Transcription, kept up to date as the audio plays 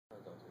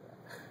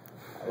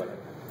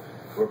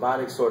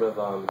robotics sort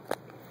of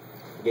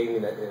gave me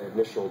that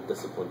initial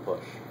discipline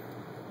push.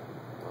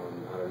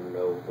 I don't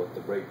know what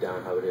the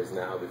breakdown, how it is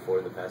now.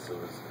 Before the past, it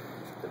was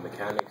the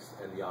mechanics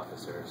and the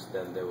officers.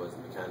 Then there was the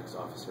mechanics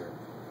officer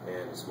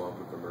and a small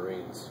group of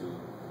Marines who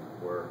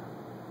were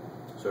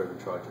sort of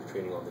in charge of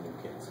training all the new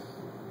kids.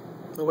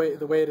 The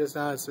way it is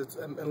now is it's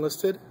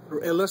enlisted.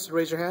 Enlisted,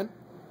 raise your hand.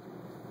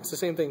 It's the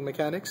same thing,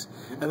 mechanics.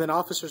 And then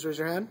officers, raise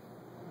your hand.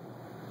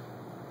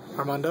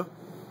 Armando.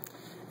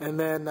 And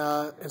then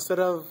instead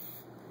of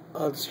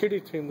the security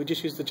team, we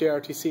just use the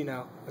JRTC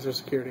now as our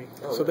security.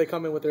 Oh, so really? they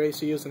come in with their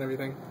ACUs and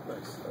everything.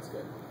 Nice, that's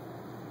good.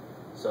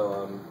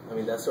 So, I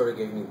mean, that sort of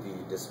gave me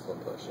the discipline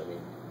push. I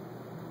mean,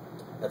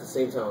 at the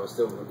same time, I was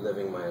still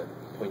living my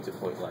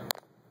point-to-point life.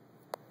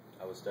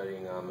 I was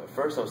studying, at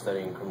first I was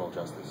studying criminal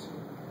justice.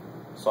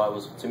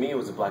 So to me, it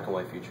was a black and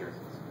white future.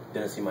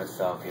 Didn't see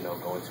myself,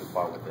 going too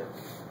far with it.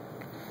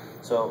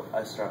 So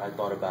I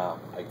thought about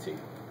IT.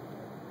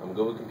 I'm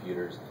good with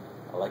computers.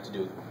 I like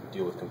to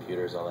deal with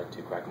computers. I like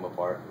to crack them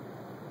apart,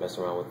 mess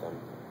around with them.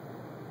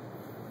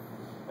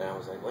 And I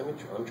was like, let me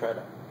try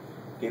that.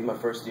 Gave my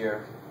first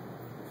year,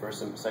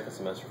 second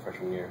semester,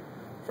 freshman year,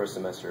 first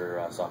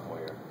semester, sophomore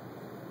year.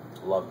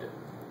 Loved it.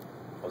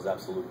 I was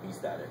absolute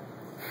beast at it.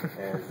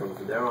 And from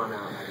there on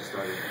out, I just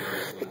started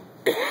noticing.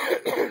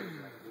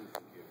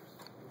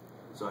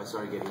 So I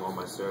started getting all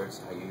my certs.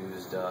 I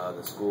used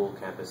the school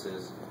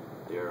campuses.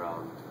 I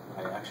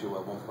actually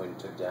at one point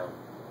took down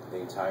the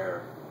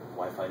entire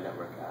Wi-Fi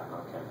network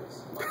on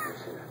campus.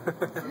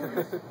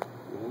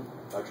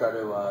 I tried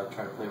to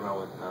play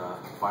around with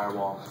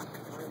firewall.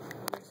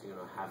 Next thing you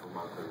know, half of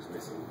Montclair was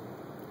missing.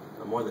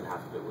 More than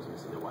half of it was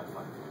missing the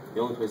Wi-Fi.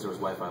 The only place there was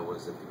Wi-Fi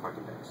was at the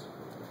parking decks.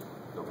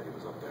 Nobody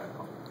was up there at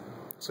all.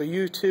 So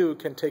you too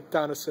can take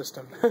down a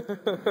system. And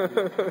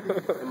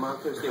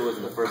Montclair State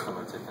wasn't the first time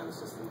I took down a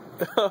system.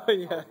 Oh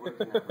yeah. I was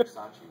working at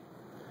Versace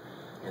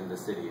in the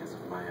city as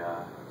my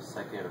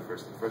second or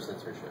first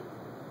internship.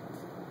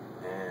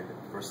 And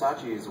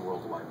Versace is a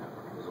worldwide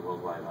network. It's a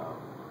worldwide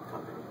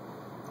company.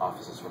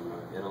 Offices from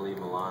Italy,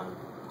 Milan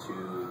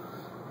to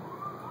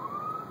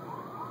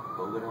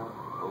Bogota,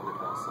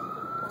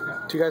 something. I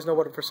forgot. Do you guys know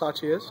what a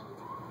Versace is?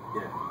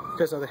 Yeah. You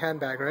guys know the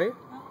handbag, right?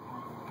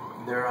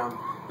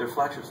 Their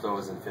flagship store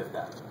was in Fifth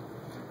Ave,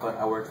 but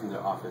I worked from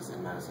their office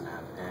in Madison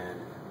Ave,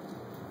 and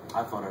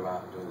I thought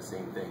about doing the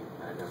same thing.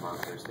 I did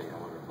Montclair State. I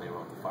wanted to play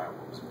around with the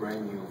firewall. It was a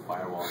brand new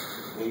firewall,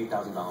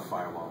 $80,000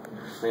 firewall.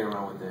 Played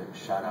around with it.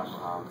 Shout out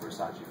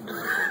Versace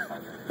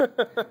for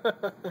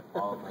 $45.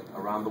 All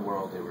around the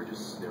world, there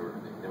was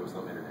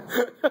no internet.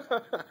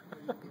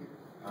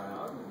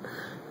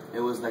 It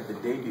was like the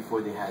day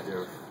before they had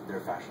their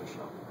fashion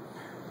show.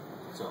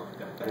 So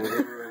they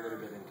were a little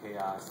bit in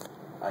chaos.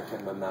 I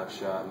kept my mouth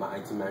shut. My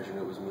IT manager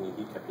knew it was me.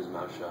 He kept his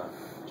mouth shut,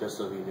 just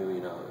so he knew,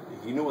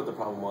 he knew what the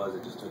problem was.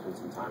 It just took him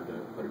some time to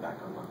put it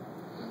back online.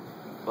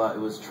 But it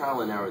was trial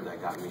and error that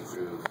got me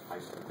through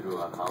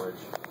college,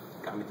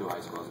 got me through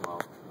high school as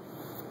well.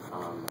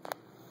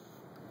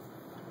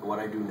 What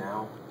I do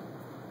now,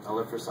 I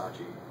live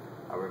Versace.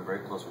 I work very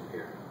close from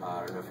here.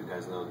 I don't know if you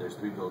guys know, there's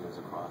 3 buildings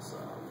across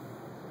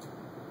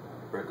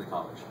Berkeley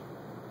College.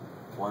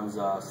 One's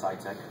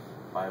SciTech,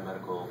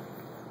 biomedical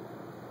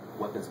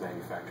weapons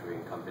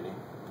manufacturing company.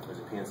 There's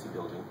a PNC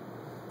building,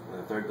 and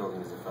the 3rd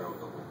building is a federal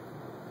building.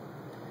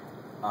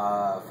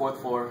 4th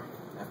floor,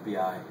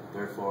 FBI.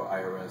 3rd floor,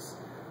 IRS.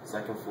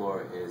 2nd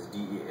floor is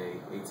DEA,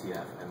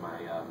 ATF, and my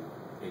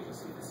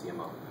agency, the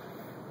CMO.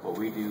 What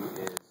we do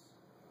is,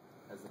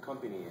 as the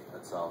company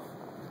itself,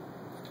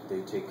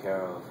 they take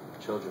care of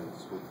children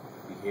with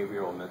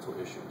behavioral and mental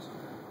issues.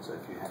 So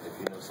if you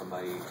know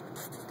somebody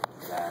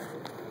that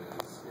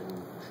is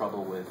in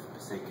trouble with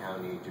Passaic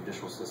County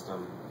judicial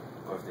system,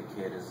 or if the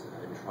kid is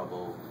in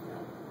trouble,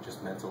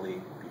 just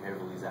mentally,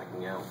 behaviorally is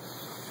acting out,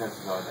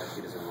 chances are that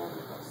kid is enrolled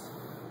with us.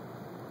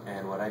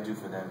 And what I do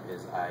for them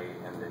is I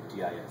am the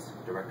DIS,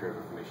 Director of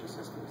Information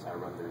Systems. I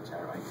run their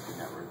entire IT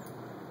network.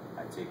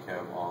 I take care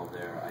of all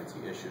their IT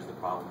issues, the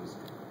problems.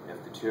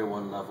 If the Tier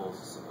 1 level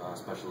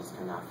specialist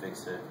cannot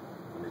fix it,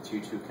 when the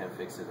Tier 2 can't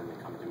fix it, then they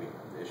come to me.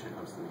 The issue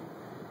comes to me.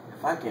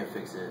 If I can't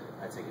fix it,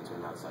 I take it to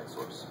an outside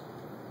source.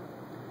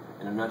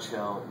 In a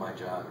nutshell, my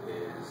job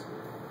is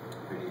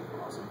pretty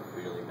awesome,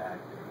 pretty laid back.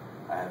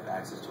 I have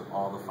access to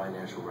all the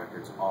financial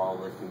records, all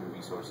the human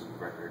resources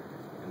record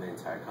in the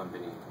entire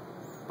company.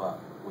 But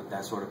with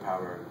that sort of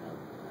power,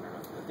 I don't know,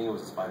 I think it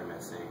was a Spider-Man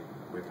saying,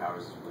 great power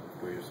is with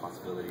great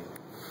responsibility.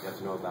 You have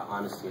to know about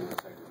honesty and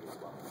integrity as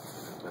well.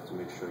 You have to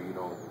make sure you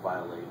don't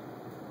violate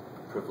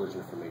privileged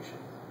information.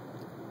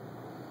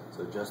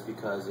 So just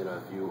because, which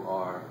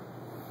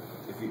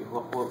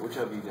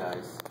of you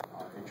guys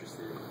are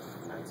interested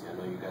in IT? I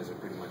know you guys are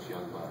pretty much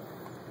young, but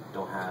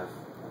don't have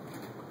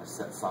a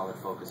solid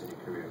focus in your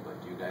career. But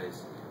do you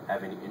guys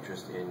have any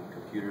interest in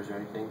computers or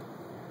anything?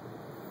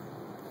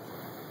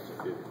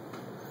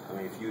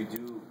 If you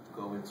do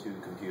go into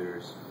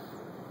computers,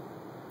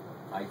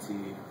 IT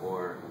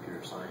or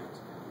computer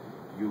science,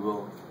 you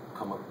will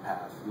come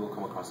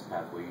across a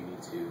path where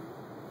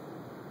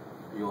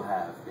you'll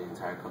have the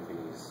entire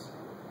company's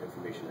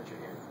information at your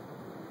hand.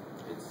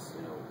 it's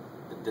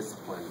the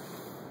discipline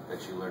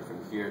that you learn from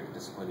here, the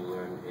discipline you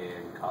learn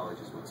in college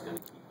is what's going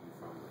to keep you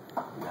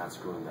from not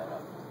screwing that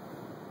up.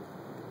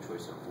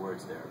 Choice of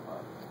words there,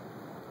 but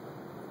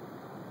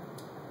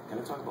can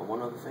I talk about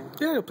one other thing?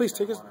 Yeah, please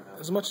take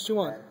as much as you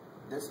want.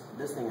 This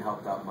thing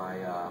helped out my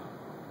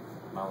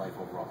my life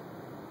overall.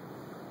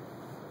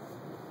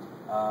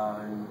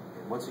 And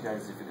once if you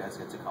guys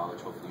get to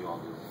college, hopefully you all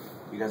do,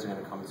 you guys are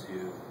going to come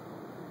to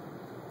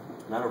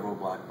not a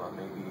roadblock, but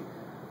maybe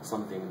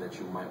something that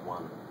you might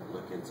want to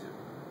look into.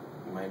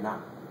 You might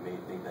not. You may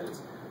think that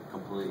it's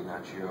completely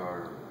not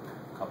your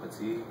cup of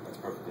tea. That's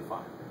perfectly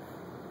fine.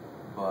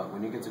 But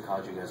when you get to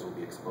college, you guys will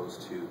be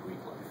exposed to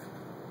Greek life,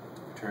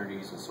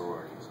 fraternities and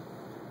sororities.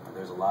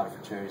 There's a lot of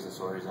fraternities and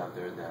sororities out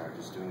there that are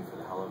just doing it for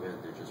the hell of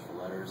it. They're just for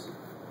letters.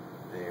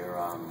 They're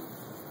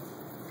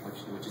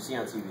what you see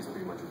on TV is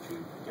pretty much what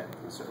you get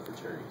in certain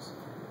fraternities.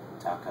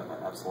 Tau Kappa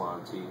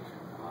Epsilon T,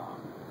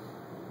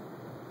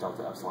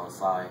 Delta Epsilon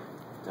Psi,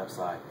 Dep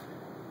Psi.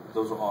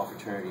 Those are all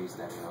fraternities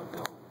that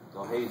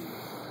they'll haze you.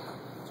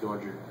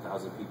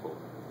 200,000 people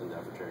in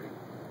that fraternity.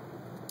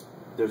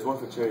 There's one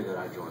fraternity that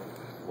I joined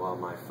while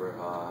my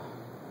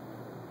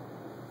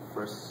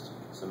first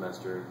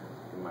semester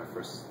in my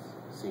first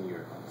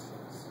senior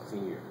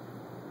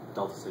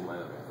Delta Sigma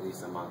Iota, at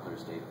least in Montclair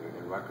State.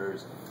 They're in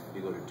Rutgers.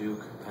 You go to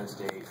Duke, Penn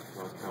State,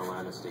 North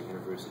Carolina State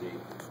University,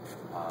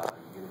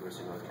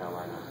 University of North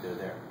Carolina. They're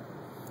there,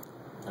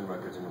 and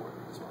Rutgers in Newark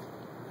as well,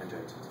 and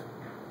JFK too.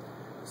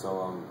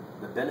 So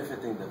the benefit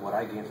thing that what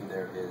I gained from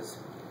there is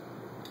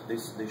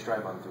they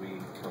strive on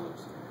 3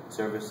 pillars: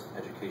 service,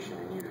 education,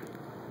 and unity.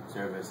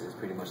 Service is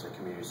pretty much like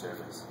community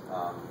service.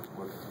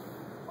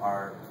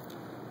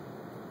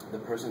 The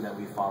person that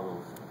we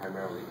follow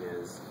primarily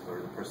is, or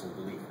the person's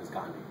belief is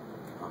Gandhi,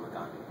 Mahatma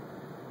Gandhi.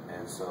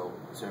 And so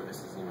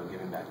service is,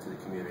 giving back to the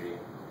community.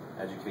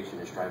 Education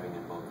is striving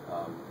in both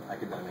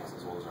academics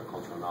as well as our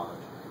cultural knowledge,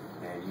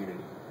 and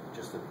unity,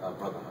 just a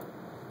brotherhood.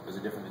 There's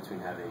a difference between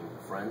having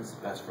friends,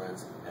 best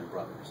friends, and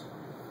brothers.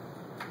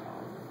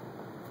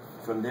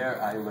 From there,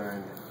 I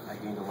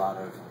gained a lot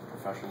of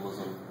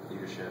professionalism,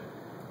 leadership.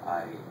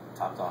 I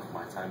topped off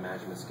my time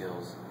management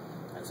skills.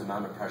 It's the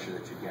amount of pressure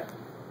that you get.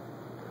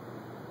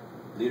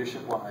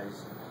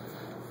 Leadership-wise,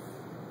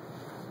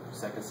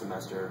 second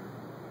semester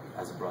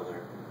as a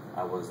brother,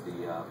 I was the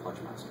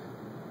pledge master.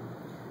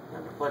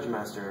 And the pledge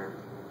master,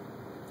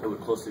 it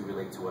would closely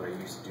relate to what I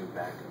used to do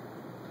back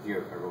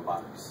here at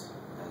robotics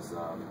as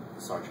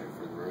sergeant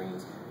for the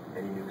Marines.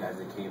 Any new guys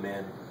that came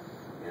in,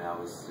 I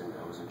was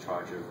in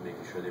charge of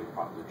making sure they were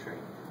properly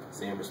trained.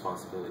 Same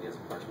responsibility as a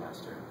pledge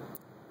master.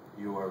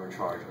 You are in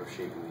charge of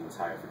shaping the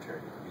entire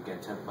fraternity. You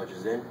get 10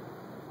 pledges in,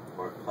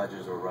 or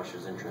pledges or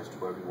rushers interest,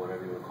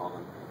 whatever you want to call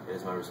them. It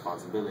is my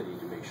responsibility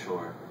to make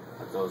sure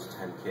that those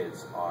 10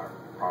 kids are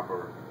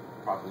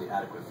properly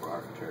adequate for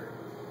our fraternity.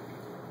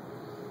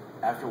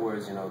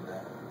 Afterwards,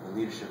 the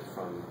leadership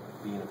from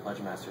being a pledge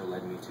master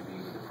led me to be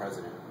the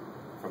president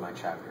for my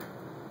chapter.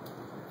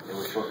 It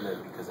was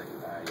short-lived because I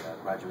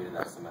graduated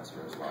that semester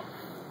as well.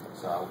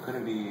 So I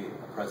couldn't be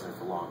a president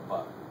for long,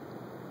 but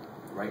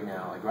right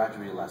now, I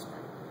graduated last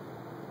spring.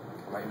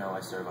 Right now,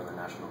 I serve on the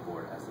national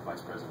board as the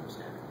vice president of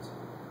standards.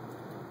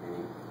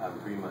 Meaning,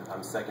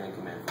 I'm second in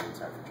command for the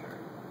entire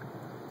fraternity.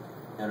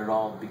 And it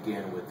all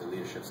began with the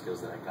leadership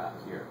skills that I got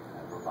here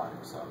at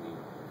robotics. So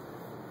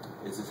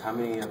how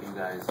many of you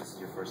guys, this is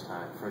your first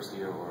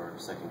year or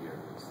second year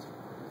at least?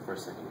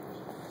 Second year.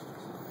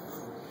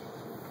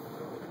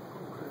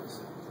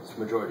 It's the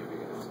majority of you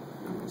guys.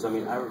 So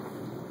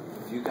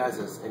if you guys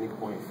at any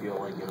point feel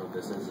like,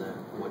 this isn't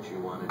what you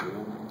want to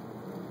do,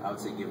 I would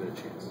say give it a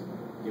chance.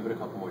 Give it a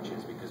couple more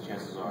chances, because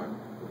chances are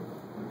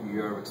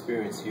your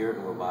experience here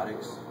in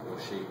robotics will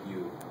shape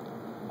you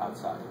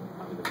outside,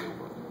 in the real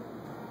world.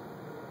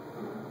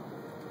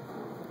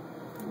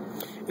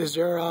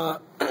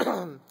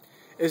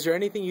 Is there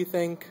anything do you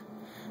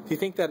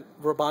think that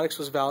robotics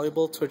was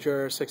valuable towards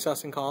your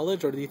success in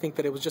college, or do you think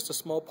that it was just a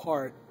small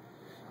part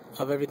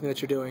of everything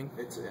that you're doing?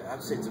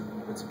 I'd say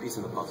it's a piece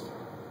of the puzzle.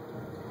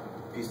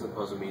 Piece of the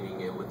puzzle, meaning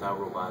with the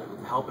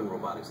help in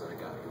robotics that I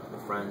got, the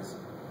friends,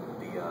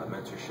 the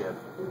mentorship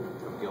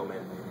from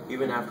Gilman.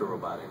 Even after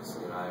robotics,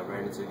 I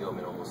ran into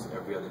Gilman almost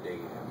every other day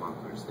at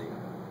Montclair State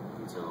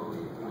until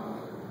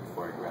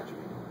before I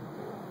graduated.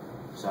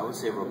 So I would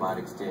say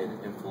robotics did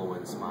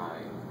influence my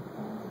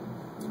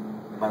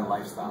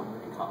lifestyle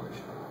in college,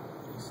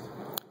 at least.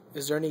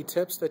 Is there any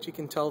tips that you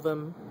can tell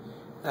them?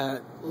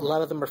 A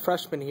lot of them are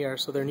freshmen here,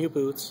 so they're new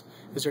boots.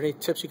 Is there any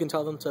tips you can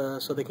tell them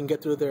so they can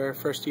get through their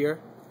first year?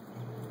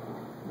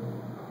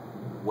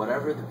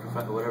 Whatever the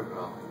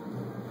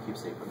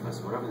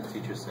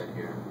teacher said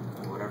here,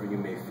 whatever you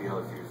may feel,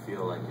 if you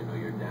feel like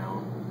you're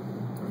down,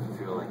 or if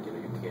you feel like you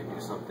can't do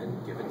something,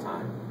 give it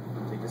time.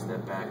 Take a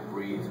step back,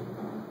 breathe,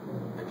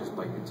 and just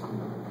bite your tongue.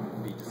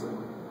 Be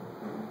disciplined.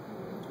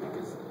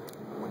 Because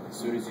as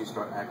soon as you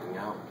start acting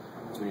out,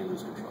 that's when you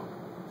lose control.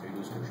 If you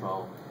lose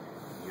control,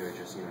 you're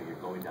just you're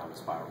going down a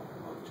spiral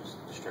of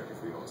just destructive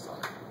for your own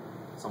self.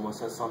 Someone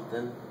says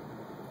something,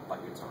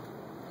 bite your tongue.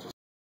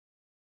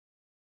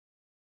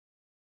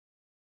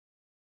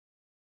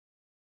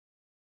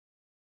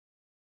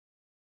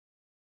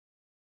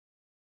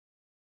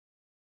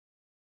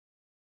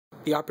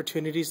 the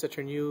opportunities that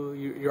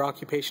your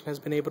occupation has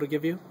been able to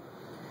give you?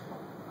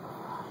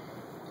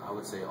 I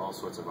would say all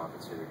sorts of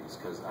opportunities,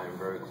 because I'm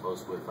very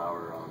close with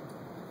our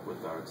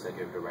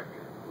executive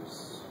director,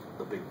 who's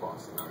the big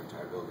boss in our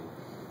entire building.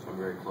 I'm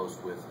very close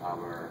with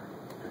our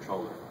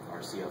controller, our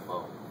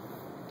CFO,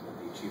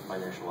 the chief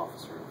financial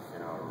officer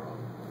in our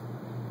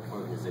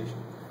organization.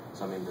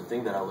 So I mean, the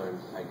thing that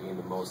I gained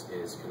the most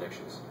is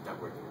connections,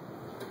 networking.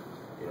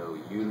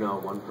 You know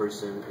one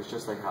person. It's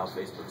just like how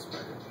Facebook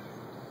spread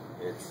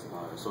it. It's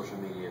social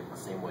media the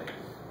same way,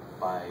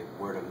 by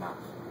word of mouth.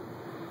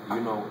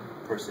 You know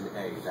person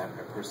A. That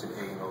person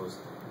A knows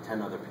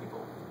 10 other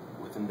people.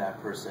 Within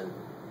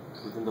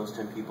those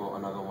 10 people,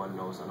 another one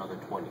knows another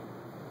 20.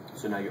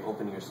 So now you're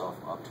opening yourself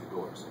up to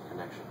doors and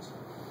connections.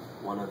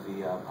 One of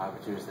the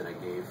opportunities that I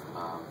gave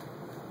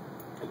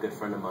a good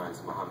friend of mine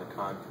is Muhammad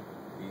Khan.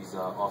 He's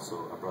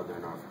also a brother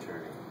in our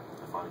fraternity,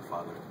 a founding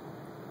father.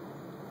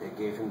 It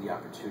gave him the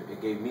opportunity,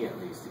 it gave me at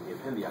least, to give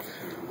him the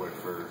opportunity to work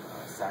for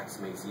Saks,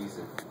 Macy's,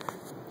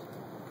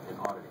 and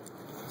auditing.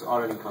 It's an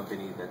auditing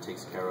company that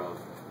takes care of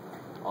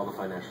all the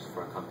financials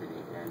for a company,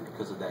 and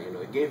because of that,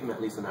 it gave him at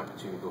least an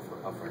opportunity to go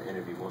up for an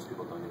interview. Most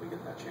people don't even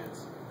get that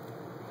chance.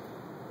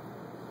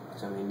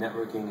 So I mean,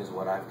 networking is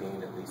what I've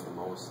gained at least the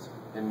most,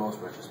 in most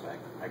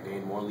retrospect. I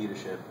gained more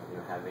leadership,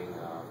 having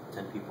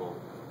 10 people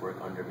work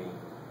under me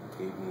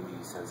gave me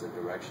the sense of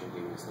direction,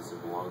 gave me a sense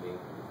of belonging.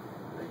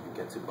 You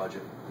get to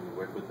budget, you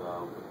work with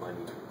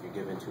money, you're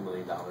given $2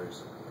 million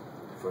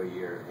for a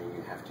year, and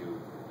you have to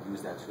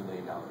use that $2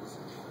 million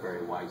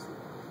very wisely.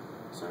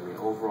 So I mean,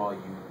 overall,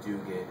 you do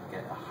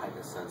get a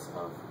heightened sense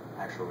of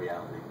actual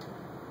reality.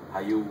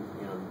 How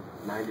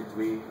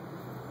 93,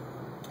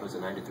 was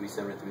it 93,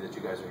 73 that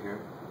you guys are here?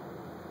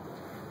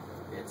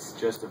 It's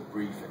just a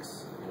brief,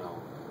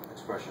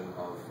 expression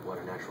of what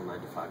an actual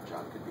 9-to-5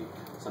 job could be.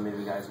 Some of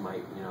you guys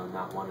might,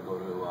 not want to go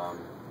to,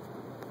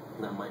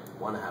 might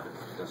want to have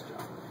a desk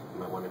job. You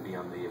might want to be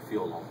on the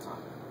field all the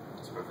time.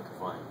 It's perfectly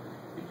fine.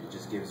 It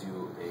just gives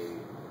you a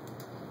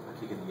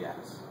kick in the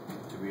ass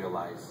to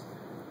realize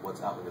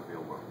what's out in the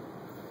real world.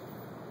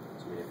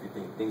 So, I mean, if you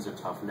think things are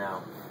tough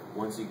now,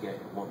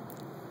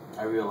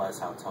 I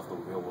realized how tough the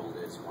real world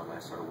is when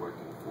I started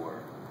working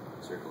for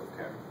Circle of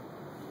Care.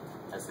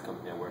 That's the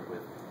company I work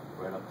with,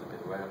 right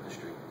up the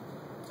street.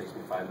 It takes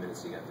me 5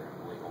 minutes to get there.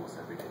 I'm late almost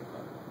every day,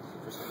 but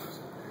for some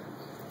reason.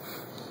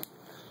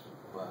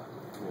 But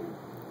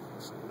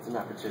it's an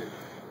opportunity.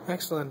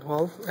 Excellent.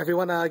 Well,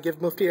 everyone give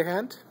Mufti a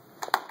hand.